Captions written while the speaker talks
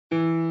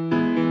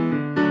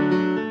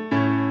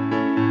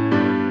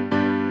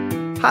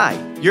Hi,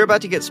 you're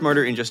about to get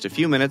smarter in just a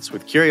few minutes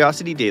with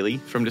Curiosity Daily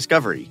from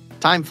Discovery.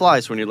 Time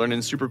flies when you're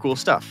learning super cool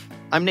stuff.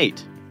 I'm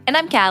Nate. And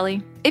I'm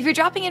Callie. If you're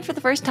dropping in for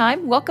the first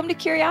time, welcome to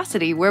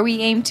Curiosity, where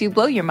we aim to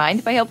blow your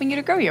mind by helping you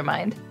to grow your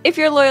mind. If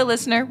you're a loyal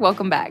listener,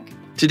 welcome back.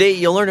 Today,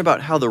 you'll learn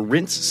about how the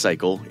rinse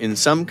cycle in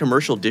some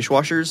commercial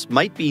dishwashers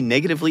might be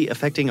negatively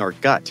affecting our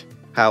gut,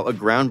 how a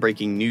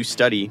groundbreaking new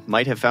study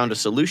might have found a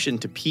solution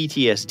to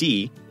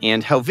PTSD,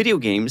 and how video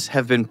games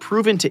have been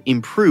proven to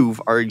improve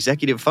our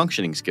executive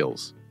functioning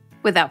skills.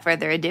 Without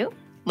further ado,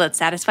 let's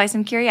satisfy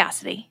some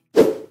curiosity.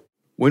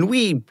 When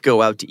we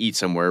go out to eat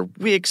somewhere,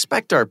 we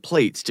expect our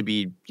plates to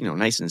be,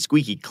 nice and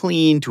squeaky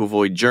clean to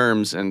avoid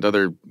germs and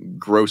other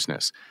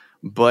grossness.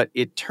 But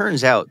it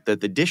turns out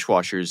that the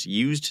dishwashers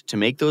used to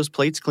make those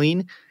plates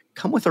clean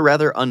come with a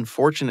rather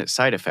unfortunate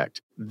side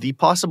effect: the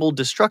possible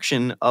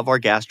destruction of our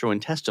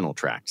gastrointestinal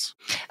tracts.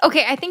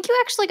 Okay, I think you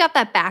actually got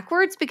that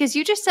backwards because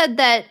you just said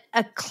that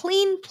a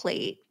clean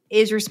plate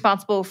is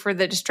responsible for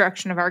the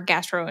destruction of our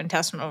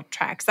gastrointestinal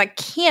tracts. That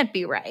can't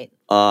be right.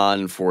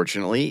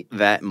 Unfortunately,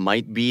 that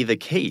might be the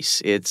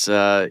case. It's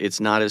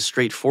not as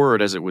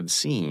straightforward as it would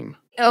seem.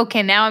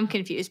 Okay, now I'm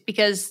confused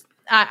because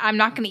I'm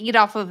not going to eat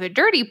off of a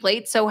dirty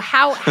plate. So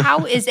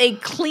how is a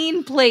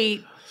clean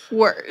plate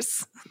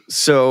worse?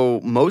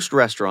 So most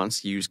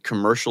restaurants use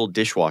commercial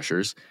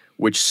dishwashers,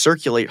 which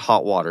circulate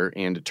hot water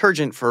and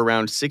detergent for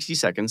around 60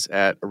 seconds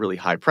at a really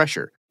high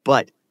pressure.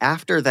 But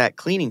after that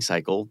cleaning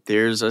cycle,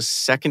 there's a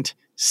second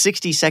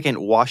 60-second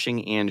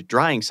washing and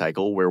drying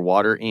cycle where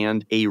water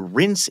and a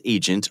rinse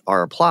agent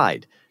are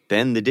applied.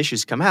 Then the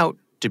dishes come out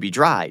to be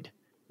dried.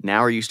 Now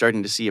are you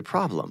starting to see a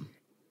problem?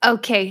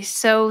 Okay,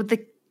 so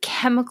the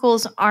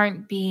chemicals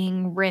aren't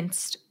being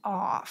rinsed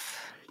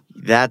off.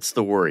 That's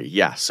the worry,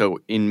 yeah. So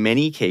in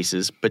many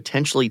cases,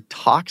 potentially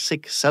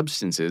toxic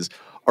substances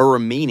are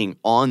remaining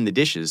on the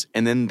dishes,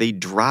 and then they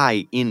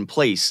dry in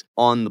place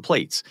on the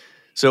plates.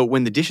 So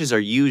when the dishes are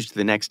used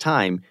the next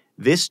time,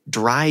 this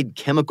dried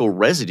chemical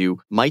residue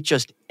might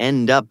just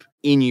end up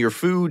in your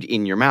food,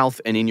 in your mouth,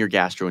 and in your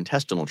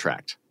gastrointestinal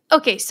tract.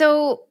 Okay,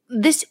 so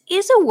this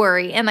is a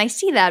worry, and I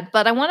see that,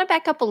 but I want to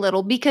back up a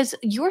little because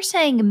you're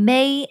saying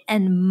may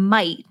and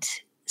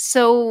might.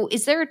 So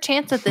is there a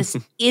chance that this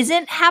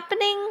isn't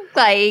happening?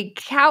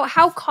 Like,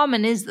 how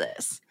common is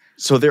this?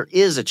 So there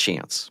is a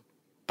chance,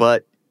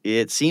 but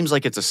it seems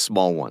like it's a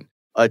small one.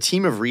 A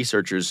team of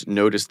researchers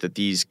noticed that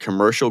these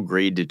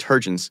commercial-grade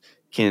detergents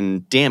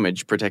can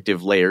damage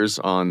protective layers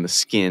on the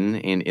skin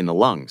and in the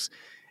lungs.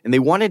 And they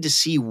wanted to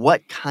see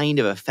what kind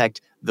of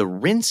effect the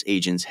rinse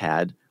agents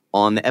had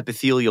on the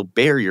epithelial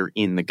barrier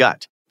in the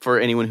gut. For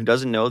anyone who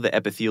doesn't know, the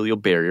epithelial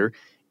barrier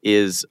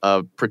is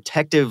a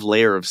protective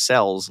layer of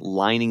cells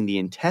lining the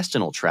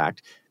intestinal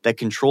tract that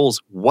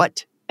controls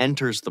what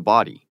enters the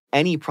body.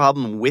 Any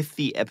problem with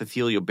the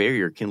epithelial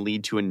barrier can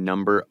lead to a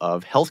number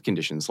of health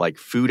conditions like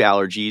food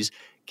allergies,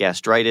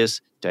 gastritis,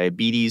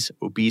 diabetes,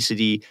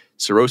 obesity,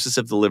 cirrhosis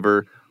of the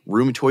liver,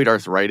 rheumatoid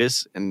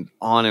arthritis, and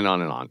on and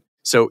on and on.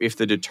 So if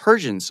the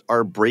detergents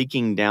are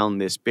breaking down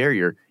this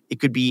barrier, it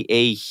could be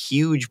a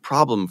huge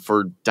problem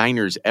for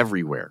diners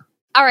everywhere.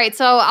 All right,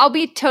 so I'll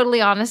be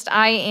totally honest.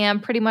 I am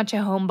pretty much a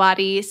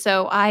homebody,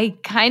 so I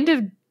kind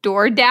of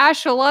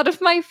DoorDash a lot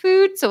of my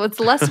food, so it's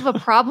less of a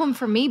problem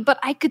for me, but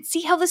I could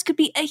see how this could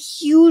be a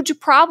huge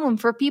problem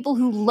for people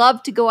who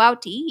love to go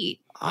out to eat.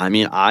 I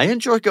mean, I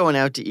enjoy going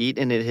out to eat,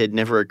 and it had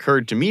never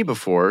occurred to me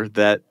before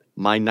that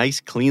my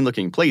nice,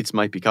 clean-looking plates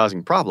might be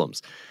causing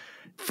problems.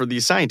 For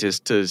these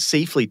scientists to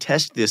safely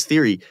test this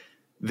theory,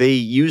 they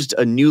used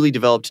a newly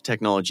developed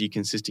technology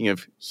consisting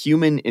of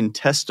human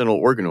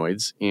intestinal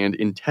organoids and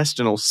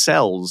intestinal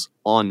cells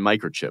on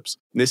microchips.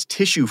 This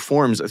tissue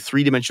forms a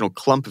three-dimensional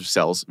clump of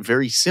cells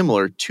very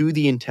similar to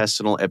the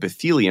intestinal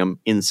epithelium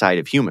inside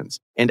of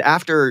humans. And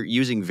after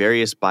using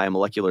various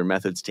biomolecular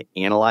methods to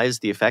analyze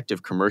the effect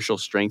of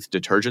commercial-strength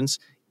detergents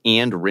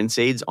and rinse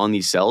aids on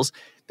these cells,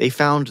 they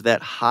found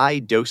that high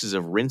doses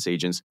of rinse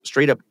agents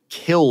straight up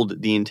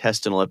killed the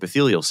intestinal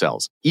epithelial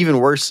cells. Even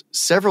worse,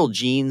 several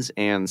genes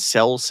and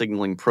cell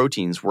signaling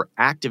proteins were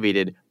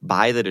activated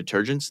by the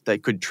detergents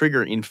that could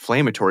trigger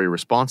inflammatory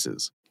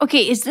responses.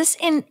 Okay, is this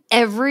in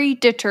every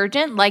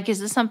detergent? Like, is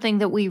this something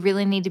that we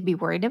really need to be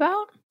worried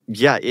about?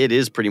 Yeah, it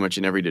is pretty much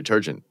in every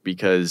detergent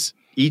because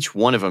each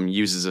one of them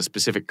uses a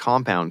specific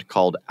compound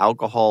called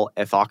alcohol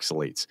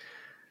ethoxylates.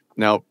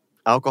 Now,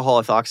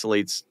 alcohol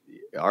ethoxylates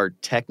are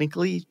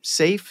technically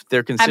safe.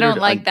 They're considered... I don't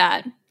like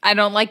that. I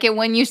don't like it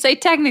when you say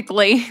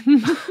technically.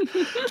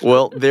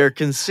 Well, they're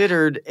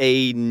considered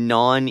a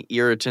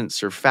non-irritant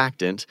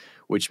surfactant,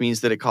 which means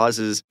that it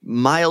causes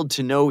mild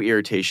to no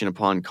irritation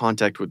upon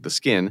contact with the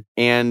skin,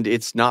 and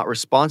it's not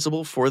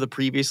responsible for the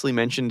previously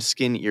mentioned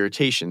skin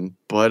irritation.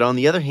 But on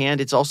the other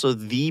hand, it's also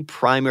the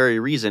primary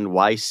reason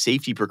why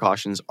safety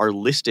precautions are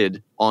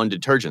listed on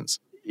detergents.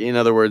 In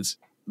other words,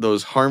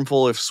 those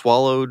harmful if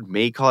swallowed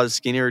may cause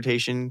skin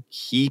irritation,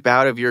 keep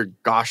out of your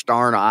gosh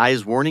darn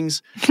eyes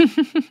warnings,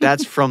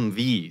 that's from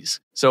these.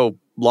 So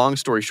long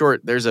story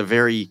short, there's a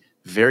very,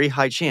 very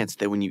high chance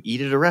that when you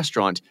eat at a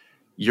restaurant,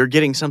 you're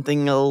getting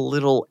something a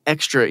little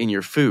extra in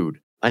your food.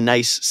 a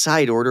nice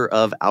side order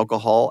of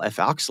alcohol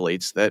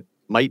ethoxylates that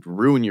might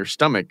ruin your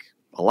stomach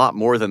a lot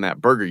more than that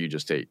burger you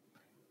just ate.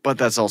 But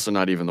that's also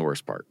not even the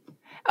worst part.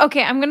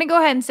 Okay, I'm going to go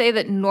ahead and say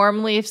that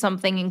normally if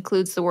something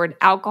includes the word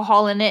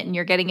alcohol in it and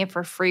you're getting it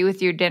for free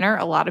with your dinner,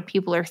 a lot of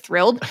people are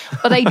thrilled.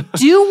 But I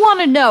do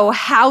want to know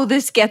how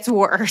this gets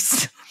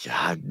worse.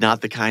 Yeah, not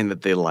the kind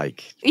that they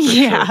like.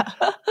 Yeah.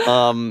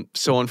 Sure.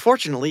 So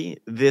unfortunately,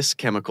 this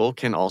chemical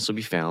can also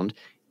be found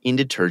in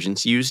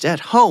detergents used at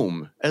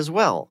home as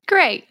well.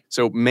 Great.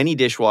 So many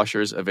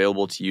dishwashers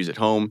available to use at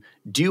home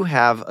do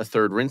have a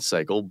third rinse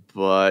cycle,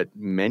 but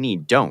many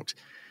don't.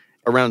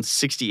 Around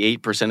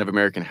 68% of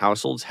American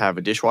households have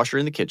a dishwasher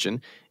in the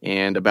kitchen,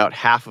 and about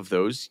half of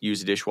those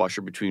use a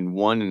dishwasher between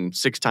 1 and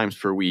 6 times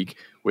per week,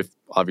 with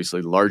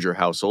obviously larger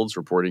households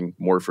reporting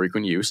more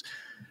frequent use.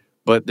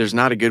 But there's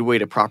not a good way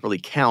to properly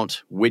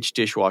count which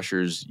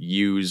dishwashers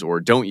use or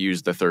don't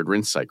use the third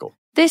rinse cycle.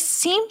 This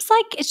seems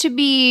like it should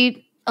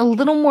be a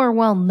little more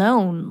well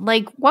known.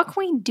 Like, what can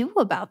we do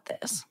about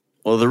this?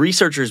 Well, the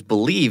researchers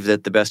believe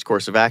that the best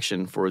course of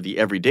action for the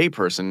everyday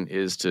person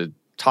is to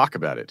talk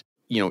about it.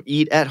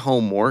 Eat at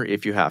home more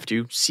if you have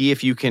to. See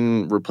if you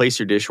can replace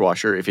your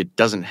dishwasher if it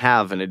doesn't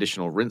have an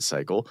additional rinse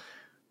cycle.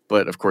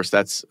 But of course,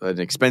 that's an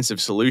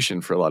expensive solution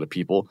for a lot of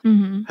people.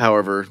 Mm-hmm.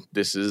 However,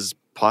 this is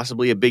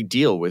possibly a big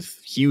deal with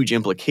huge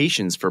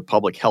implications for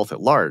public health at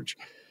large.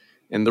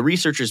 And the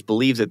researchers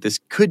believe that this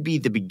could be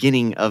the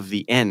beginning of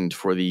the end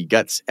for the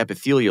gut's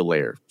epithelial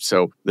layer.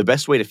 So the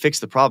best way to fix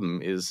the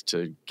problem is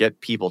to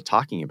get people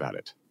talking about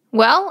it.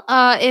 Well,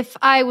 if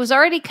I was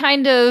already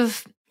kind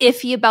of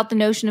iffy about the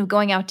notion of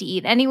going out to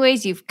eat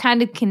anyways, you've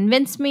kind of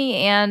convinced me,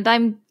 and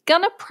I'm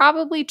gonna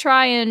probably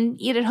try and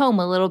eat at home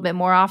a little bit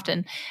more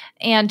often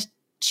and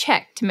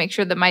check to make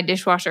sure that my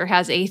dishwasher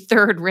has a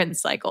third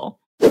rinse cycle.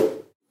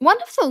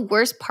 One of the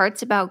worst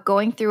parts about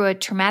going through a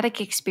traumatic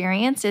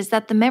experience is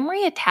that the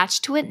memory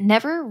attached to it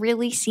never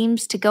really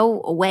seems to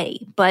go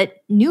away,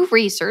 but new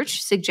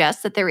research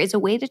suggests that there is a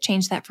way to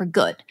change that for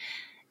good.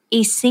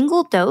 A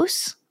single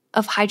dose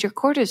of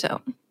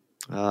hydrocortisone.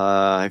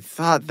 I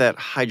thought that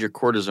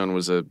hydrocortisone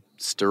was a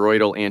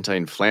steroidal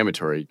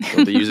anti-inflammatory.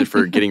 Don't they use it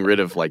for getting rid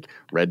of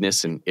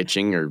redness and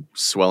itching or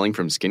swelling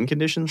from skin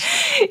conditions?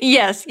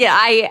 Yes, yeah,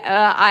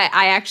 I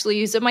actually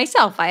use it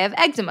myself. I have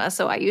eczema,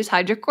 so I use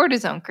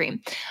hydrocortisone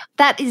cream.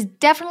 That is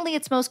definitely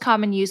its most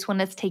common use when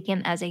it's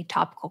taken as a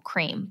topical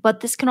cream. But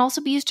this can also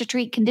be used to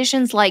treat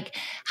conditions like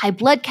high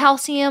blood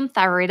calcium,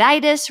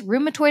 thyroiditis,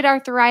 rheumatoid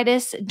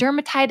arthritis,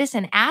 dermatitis,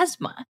 and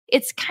asthma.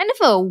 It's kind of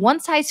a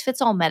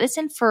one-size-fits-all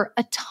medicine for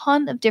a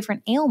ton of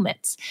different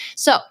ailments.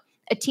 So,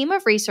 a team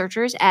of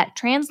researchers at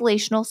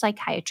Translational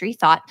Psychiatry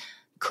thought,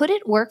 could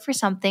it work for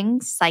something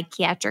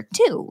psychiatric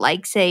too,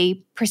 like,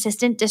 say,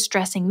 persistent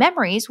distressing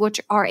memories, which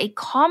are a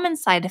common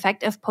side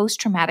effect of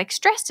post-traumatic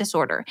stress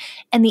disorder?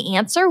 And the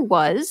answer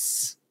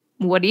was,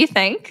 what do you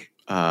think?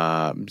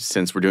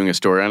 Since we're doing a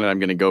story on it, I'm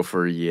going to go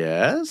for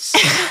yes.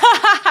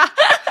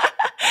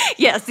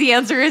 Yes, the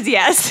answer is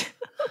yes.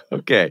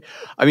 Okay.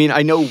 I mean,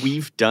 I know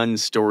we've done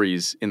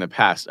stories in the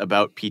past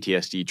about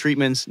PTSD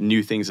treatments,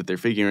 new things that they're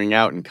figuring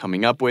out and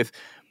coming up with.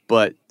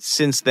 But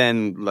since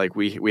then,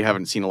 we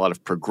haven't seen a lot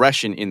of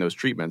progression in those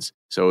treatments.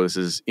 So this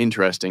is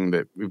interesting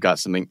that we've got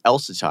something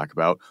else to talk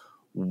about.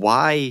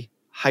 Why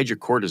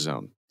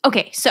hydrocortisone?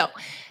 Okay, so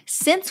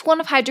since one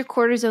of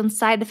hydrocortisone's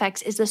side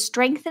effects is a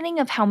strengthening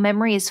of how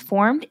memory is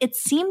formed, it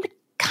seemed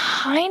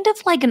kind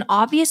of like an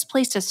obvious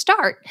place to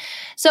start.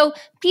 So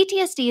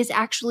PTSD is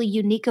actually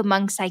unique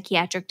among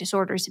psychiatric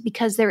disorders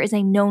because there is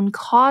a known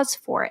cause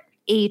for it,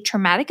 a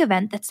traumatic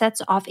event that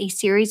sets off a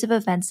series of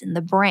events in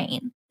the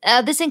brain.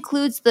 This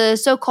includes the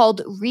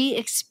so-called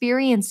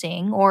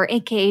re-experiencing, or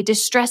aka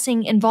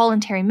distressing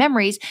involuntary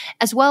memories,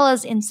 as well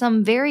as, in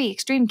some very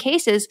extreme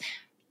cases,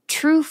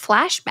 true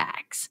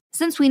flashbacks.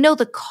 Since we know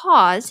the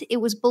cause, it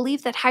was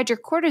believed that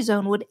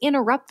hydrocortisone would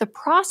interrupt the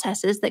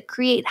processes that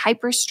create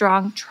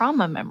hyper-strong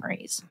trauma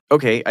memories.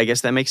 Okay, I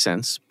guess that makes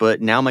sense.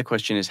 But now my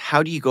question is,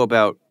 how do you go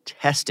about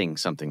testing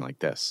something like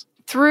this?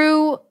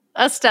 Through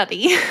a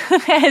study,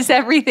 as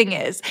everything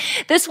is.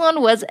 This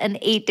one was an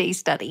 8-day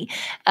study.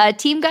 A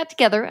team got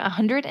together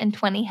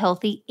 120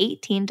 healthy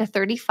 18 to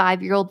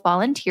 35-year-old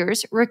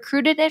volunteers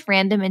recruited at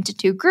random into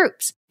 2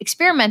 groups,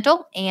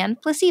 experimental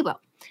and placebo.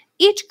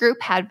 Each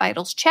group had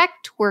vitals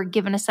checked, were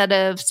given a set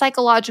of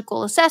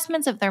psychological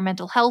assessments of their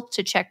mental health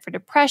to check for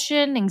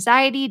depression,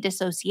 anxiety,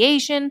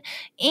 dissociation,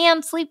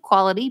 and sleep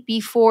quality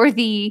before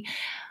the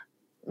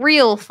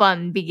real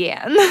fun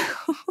began.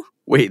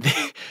 Wait,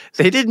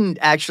 they didn't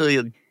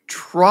actually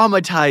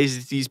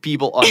traumatize these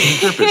people on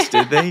purpose,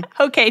 did they?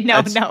 Okay,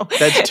 no.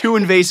 That's too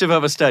invasive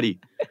of a study.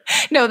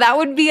 No, that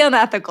would be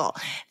unethical.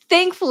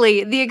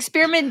 Thankfully, the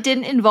experiment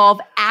didn't involve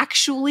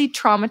actually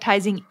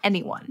traumatizing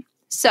anyone.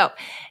 So,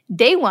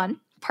 day 1,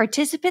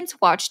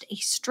 participants watched a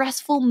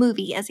stressful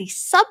movie as a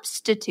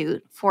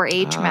substitute for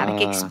a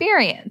traumatic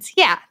experience.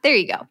 Yeah, there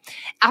you go.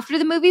 After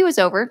the movie was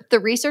over,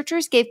 the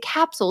researchers gave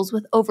capsules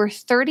with over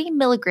 30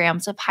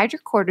 milligrams of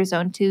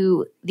hydrocortisone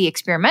to the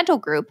experimental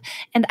group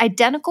and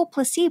identical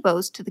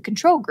placebos to the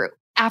control group.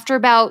 After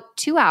about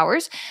 2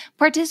 hours,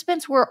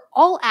 participants were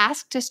all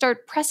asked to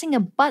start pressing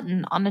a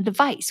button on a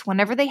device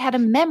whenever they had a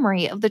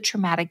memory of the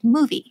traumatic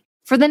movie.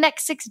 For the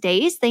next 6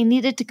 days, they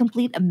needed to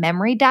complete a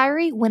memory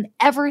diary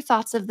whenever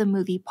thoughts of the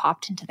movie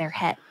popped into their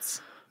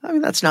heads. I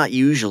mean, that's not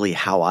usually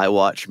how I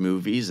watch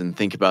movies and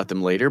think about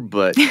them later,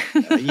 but,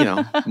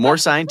 more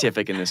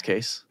scientific in this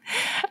case.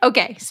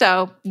 Okay,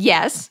 so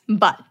yes,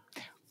 but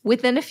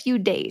within a few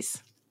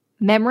days,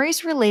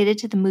 memories related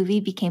to the movie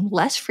became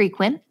less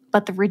frequent,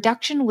 but the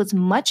reduction was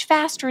much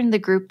faster in the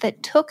group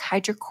that took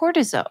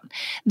hydrocortisone.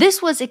 This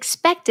was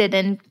expected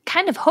and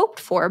kind of hoped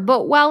for,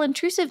 but while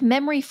intrusive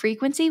memory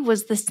frequency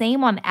was the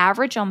same on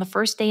average on the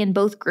first day in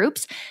both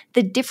groups,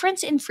 the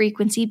difference in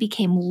frequency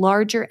became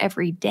larger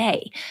every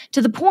day,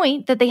 to the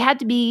point that they had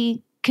to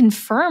be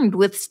confirmed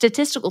with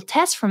statistical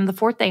tests from the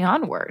fourth day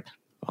onward.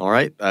 All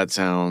right, that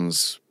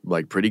sounds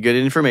like pretty good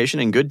information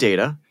and good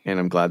data, and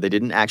I'm glad they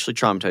didn't actually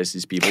traumatize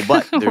these people,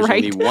 but there's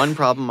Right. only one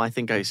problem I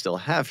think I still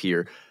have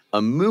here.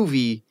 A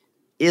movie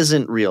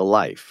isn't real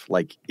life.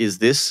 Like, is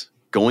this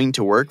going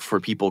to work for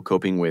people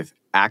coping with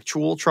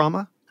actual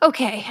trauma?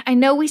 Okay, I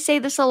know we say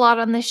this a lot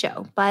on the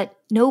show, but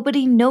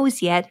nobody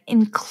knows yet,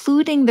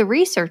 including the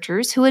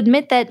researchers who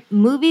admit that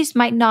movies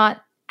might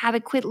not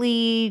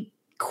adequately,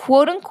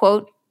 quote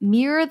unquote,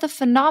 mirror the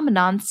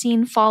phenomenon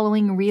seen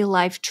following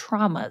real-life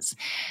traumas.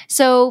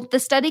 So the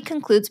study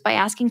concludes by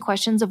asking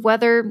questions of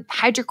whether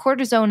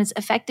hydrocortisone is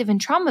effective in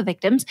trauma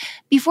victims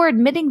before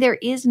admitting there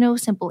is no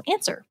simple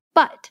answer.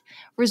 But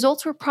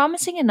results were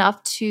promising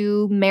enough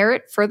to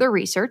merit further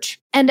research,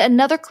 and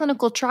another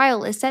clinical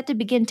trial is set to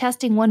begin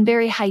testing one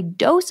very high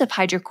dose of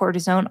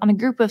hydrocortisone on a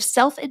group of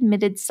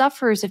self-admitted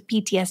sufferers of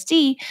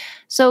PTSD,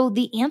 so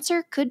the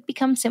answer could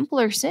become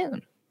simpler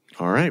soon.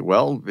 All right,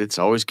 well, it's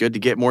always good to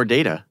get more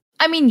data.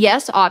 I mean,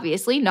 yes,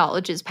 obviously,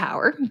 knowledge is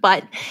power,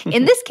 but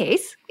in this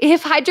case,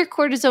 if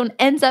hydrocortisone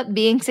ends up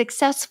being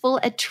successful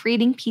at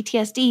treating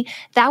PTSD,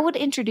 that would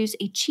introduce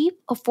a cheap,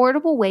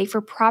 affordable way for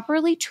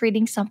properly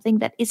treating something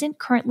that isn't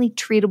currently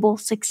treatable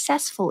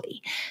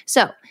successfully.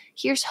 So,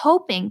 here's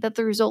hoping that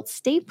the results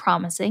stay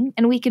promising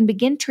and we can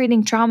begin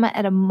treating trauma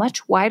at a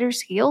much wider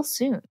scale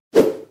soon.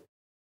 All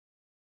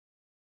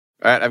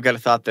right, I've got a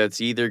thought that's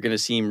either going to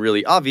seem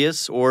really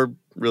obvious or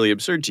really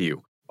absurd to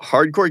you.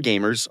 Hardcore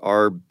gamers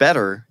are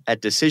better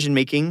at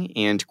decision-making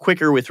and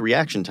quicker with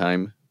reaction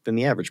time than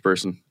the average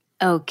person.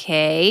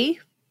 Okay.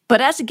 But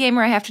as a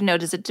gamer, I have to know,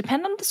 does it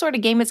depend on the sort of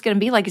game it's going to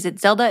be? Like, is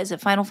it Zelda? Is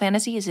it Final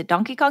Fantasy? Is it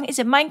Donkey Kong? Is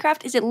it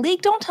Minecraft? Is it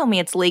League? Don't tell me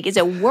it's League. Is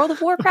it World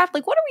of Warcraft?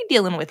 Like, what are we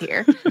dealing with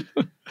here?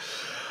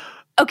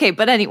 Okay,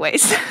 but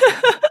anyways,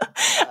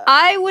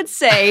 I would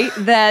say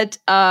that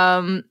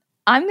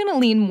I'm going to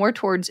lean more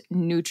towards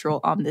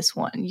neutral on this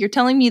one. You're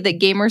telling me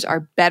that gamers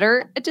are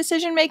better at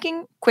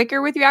decision-making,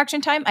 quicker with reaction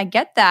time. I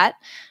get that.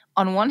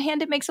 On one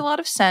hand, it makes a lot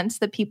of sense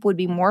that people would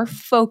be more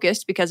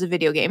focused because of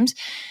video games.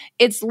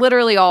 It's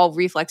literally all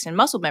reflex and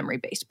muscle memory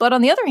based. But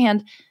on the other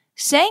hand,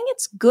 saying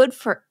it's good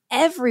for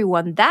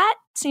everyone, that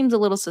seems a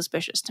little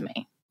suspicious to me.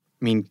 I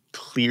mean,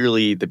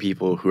 clearly the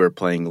people who are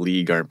playing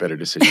League aren't better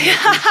decision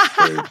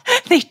makers.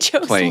 They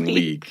chose playing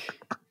League.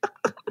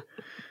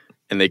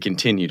 And they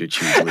continue to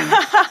choose League.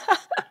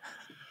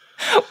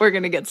 We're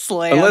going to get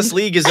slammed. Unless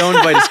League is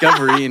owned by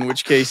Discovery, in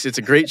which case it's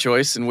a great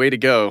choice and way to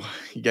go.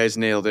 You guys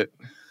nailed it.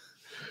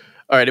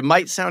 All right, it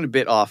might sound a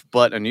bit off,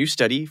 but a new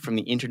study from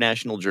the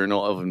International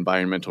Journal of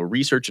Environmental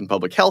Research and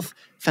Public Health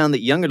found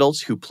that young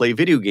adults who play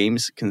video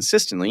games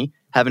consistently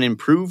have an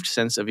improved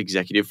sense of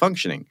executive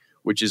functioning,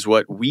 which is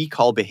what we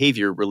call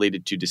behavior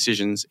related to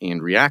decisions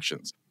and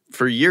reactions.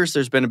 For years,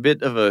 there's been a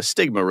bit of a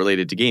stigma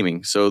related to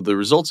gaming, so the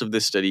results of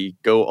this study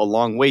go a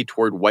long way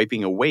toward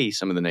wiping away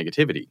some of the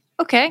negativity.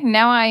 Okay,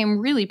 now I am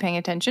really paying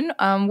attention.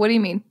 What do you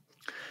mean?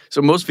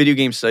 So most video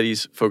game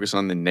studies focus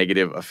on the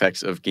negative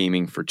effects of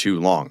gaming for too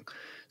long.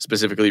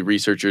 Specifically,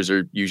 researchers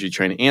are usually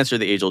trying to answer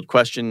the age-old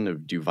question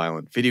of, do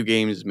violent video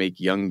games make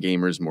young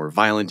gamers more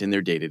violent in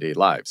their day-to-day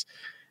lives?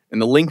 And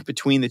the link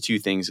between the two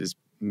things is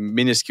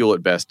minuscule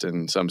at best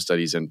in some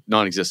studies and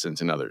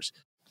non-existent in others.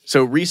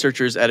 So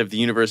researchers out of the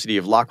University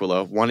of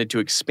L'Aquila wanted to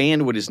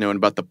expand what is known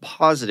about the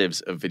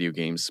positives of video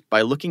games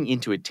by looking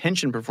into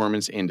attention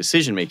performance and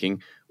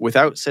decision-making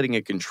without setting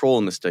a control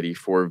in the study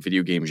for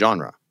video game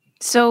genre.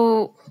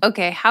 So,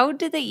 okay, how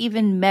did they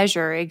even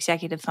measure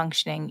executive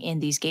functioning in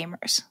these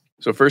gamers?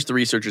 So first, the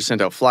researchers sent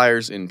out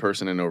flyers in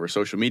person and over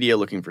social media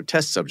looking for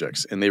test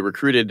subjects, and they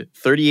recruited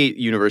 38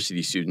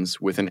 university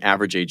students with an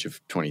average age of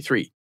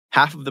 23.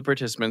 Half of the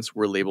participants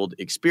were labeled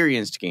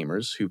experienced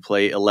gamers who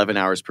play 11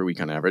 hours per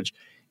week on average,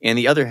 and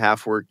the other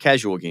half were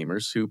casual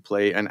gamers who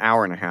play an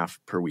hour and a half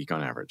per week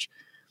on average.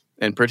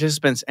 And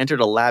participants entered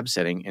a lab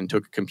setting and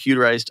took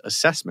computerized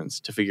assessments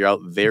to figure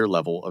out their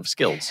level of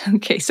skills.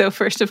 Okay, so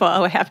first of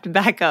all, I have to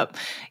back up.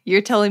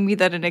 You're telling me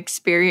that an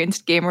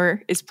experienced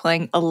gamer is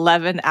playing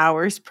 11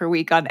 hours per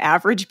week on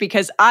average?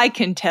 Because I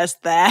can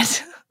test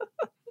that.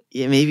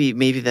 Yeah,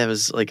 maybe that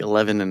was like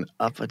 11 and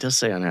up. It does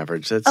say on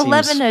average. That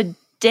 11 seems a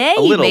day,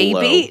 a little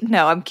maybe. low.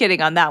 No, I'm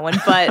kidding on that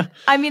one. But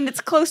I mean,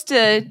 it's close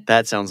to...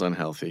 That sounds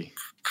unhealthy.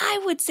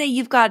 I would say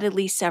you've got at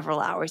least several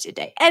hours a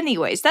day.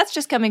 Anyways, that's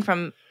just coming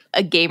from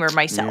a gamer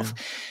myself.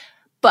 Yeah.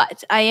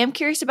 But I am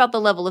curious about the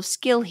level of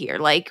skill here.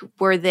 Like,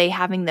 were they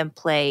having them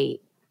play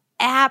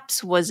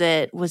apps? Was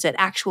it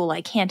actual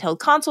like handheld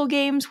console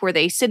games? Were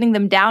they sitting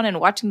them down and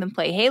watching them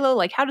play Halo?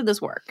 Like, how did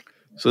this work?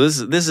 So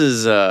this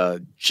is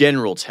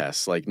general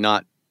tests, like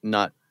not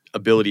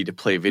ability to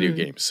play video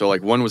games. So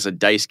like one was a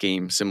dice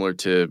game similar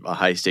to a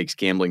high stakes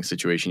gambling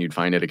situation you'd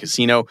find at a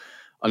casino.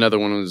 Another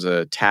one was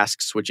a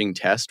task switching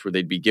test where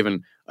they'd be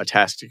given a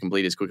task to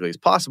complete as quickly as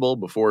possible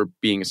before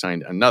being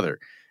assigned another.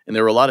 And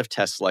there were a lot of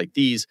tests like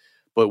these,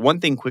 but one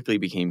thing quickly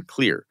became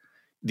clear.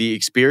 The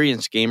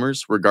experienced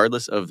gamers,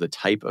 regardless of the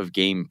type of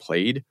game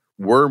played,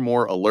 were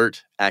more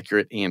alert,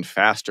 accurate, and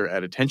faster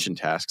at attention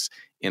tasks,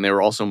 and they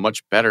were also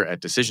much better at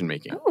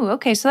decision-making. Oh,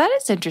 okay, so that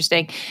is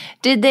interesting.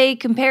 Did they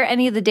compare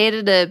any of the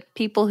data to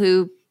people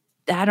who,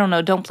 I don't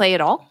know, don't play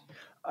at all?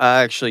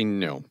 Actually,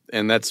 no.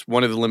 And that's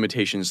one of the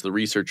limitations the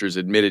researchers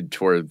admitted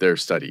toward their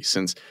study,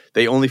 since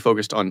they only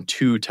focused on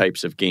 2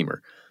 types of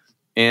gamer.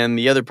 And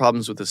the other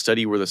problems with the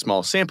study were the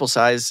small sample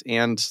size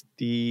and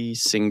the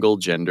single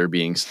gender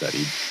being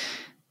studied.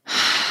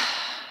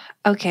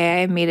 Okay,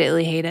 I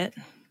immediately hate it.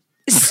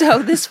 So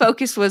this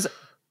focus was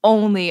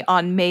only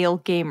on male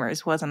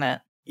gamers, wasn't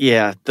it?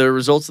 Yeah, the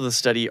results of the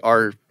study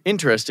are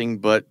interesting,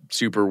 but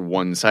super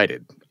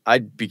one-sided.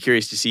 I'd be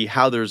curious to see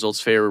how the results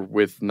fare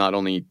with not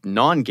only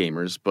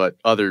non-gamers, but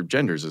other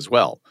genders as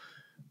well.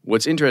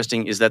 What's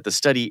interesting is that the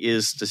study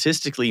is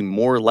statistically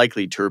more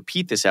likely to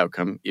repeat this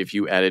outcome if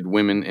you added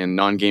women and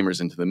non-gamers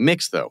into the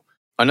mix, though.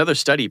 Another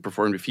study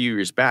performed a few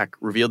years back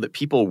revealed that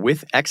people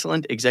with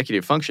excellent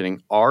executive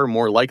functioning are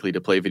more likely to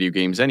play video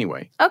games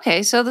anyway.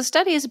 Okay, so the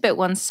study is a bit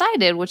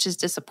one-sided, which is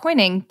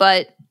disappointing,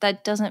 but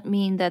that doesn't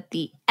mean that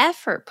the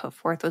effort put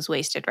forth was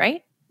wasted,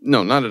 right?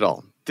 No, not at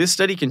all. This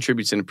study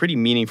contributes in a pretty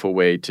meaningful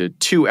way to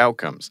 2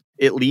 outcomes.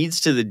 It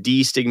leads to the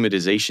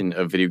destigmatization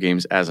of video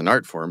games as an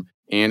art form,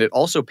 and it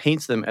also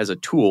paints them as a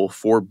tool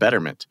for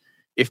betterment.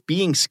 If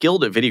being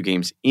skilled at video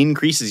games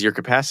increases your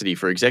capacity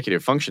for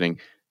executive functioning,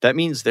 that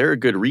means they're a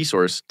good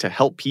resource to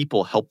help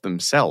people help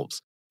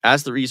themselves.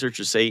 As the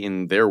researchers say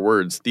in their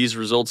words, these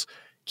results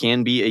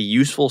can be a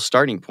useful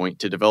starting point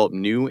to develop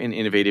new and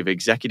innovative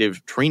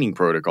executive training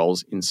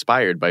protocols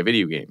inspired by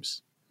video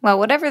games. Well,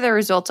 whatever the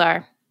results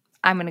are,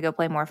 I'm going to go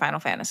play more Final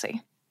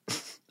Fantasy.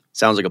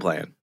 Sounds like a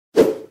plan.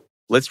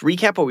 Let's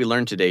recap what we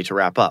learned today to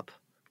wrap up.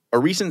 A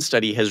recent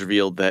study has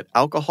revealed that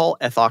alcohol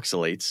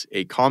ethoxylates,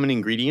 a common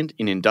ingredient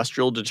in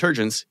industrial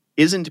detergents,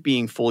 isn't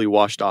being fully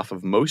washed off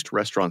of most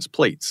restaurants'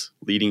 plates,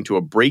 leading to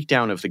a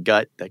breakdown of the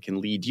gut that can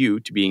lead you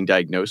to being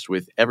diagnosed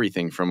with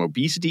everything from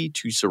obesity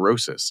to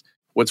cirrhosis.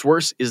 What's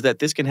worse is that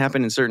this can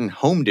happen in certain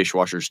home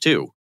dishwashers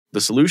too. The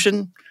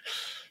solution?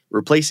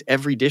 Replace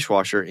every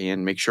dishwasher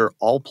and make sure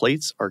all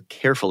plates are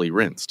carefully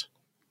rinsed.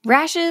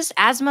 Rashes,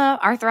 asthma,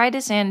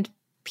 arthritis, and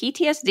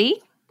PTSD?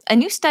 A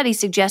new study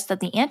suggests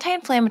that the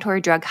anti-inflammatory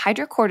drug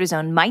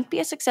hydrocortisone might be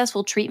a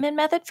successful treatment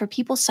method for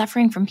people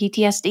suffering from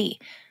PTSD.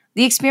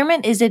 The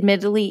experiment is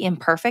admittedly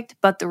imperfect,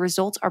 but the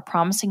results are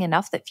promising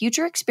enough that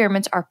future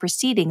experiments are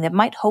proceeding that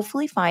might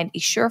hopefully find a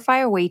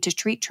surefire way to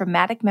treat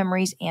traumatic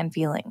memories and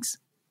feelings.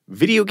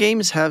 Video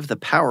games have the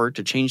power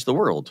to change the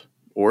world,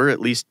 or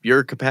at least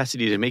your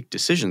capacity to make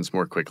decisions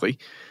more quickly.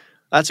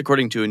 That's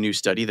according to a new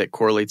study that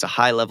correlates a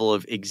high level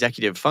of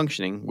executive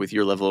functioning with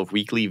your level of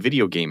weekly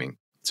video gaming.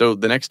 So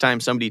the next time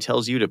somebody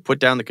tells you to put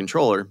down the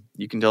controller,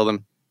 you can tell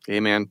them, hey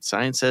man,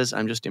 science says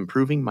I'm just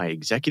improving my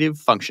executive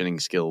functioning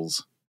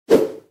skills.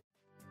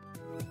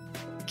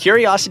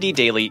 Curiosity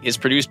Daily is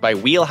produced by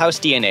Wheelhouse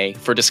DNA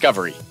for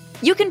Discovery.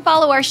 You can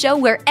follow our show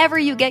wherever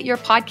you get your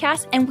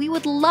podcasts, and we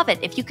would love it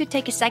if you could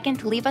take a second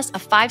to leave us a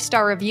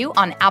 5-star review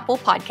on Apple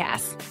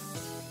Podcasts.